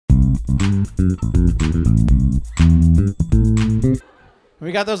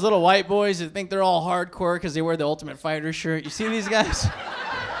We got those little white boys that think they're all hardcore because they wear the Ultimate Fighter shirt. You see these guys?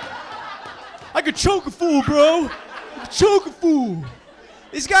 I could choke a fool, bro. I could choke a fool.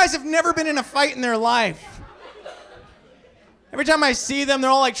 These guys have never been in a fight in their life. Every time I see them, they're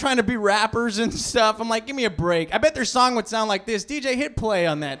all like trying to be rappers and stuff. I'm like, give me a break. I bet their song would sound like this. DJ, hit play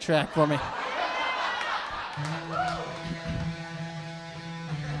on that track for me.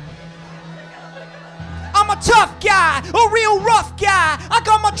 I'm a tough guy, a real rough guy. I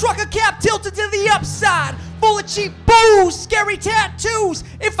got my trucker cap tilted to the upside. Full of cheap booze, scary tattoos.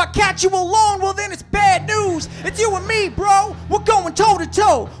 If I catch you alone, well then it's bad news. It's you and me, bro. We're going toe to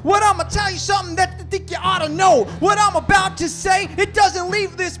toe. What I'ma tell you something that I think you ought to know. What I'm about to say, it doesn't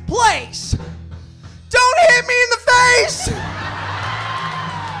leave this place. Don't hit me in the face.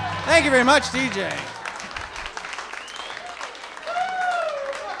 Thank you very much, DJ.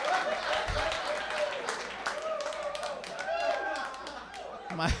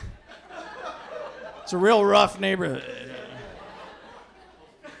 It's a real rough neighborhood.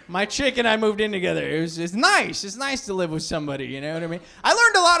 My chick and I moved in together. It's nice. It's nice to live with somebody, you know what I mean? I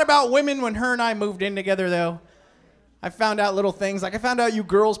learned a lot about women when her and I moved in together, though. I found out little things. Like, I found out you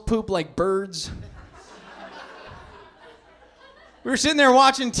girls poop like birds. We were sitting there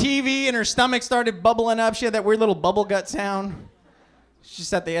watching TV, and her stomach started bubbling up. She had that weird little bubble gut sound.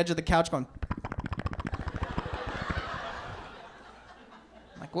 She's at the edge of the couch going...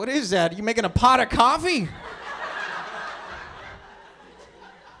 What is that? Are you making a pot of coffee?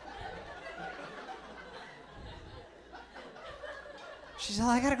 She's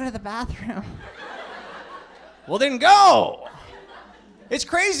like, I gotta go to the bathroom. Well, then go. It's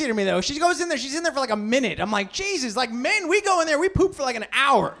crazy to me, though. She goes in there, she's in there for like a minute. I'm like, Jesus, like men, we go in there, we poop for like an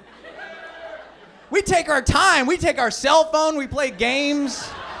hour. We take our time, we take our cell phone, we play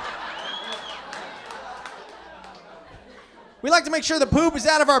games. We like to make sure the poop is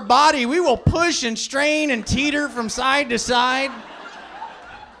out of our body. We will push and strain and teeter from side to side.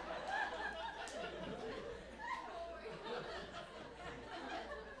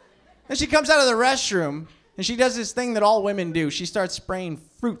 Then she comes out of the restroom, and she does this thing that all women do. She starts spraying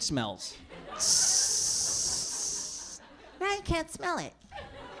fruit smells. Now you can't smell it.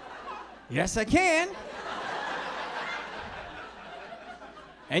 Yes, I can.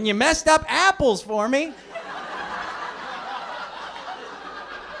 And you messed up apples for me.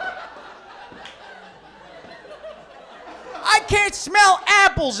 I can't smell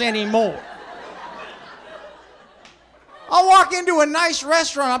apples anymore. I'll walk into a nice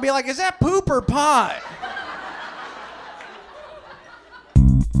restaurant, I'll be like, is that poop or pot?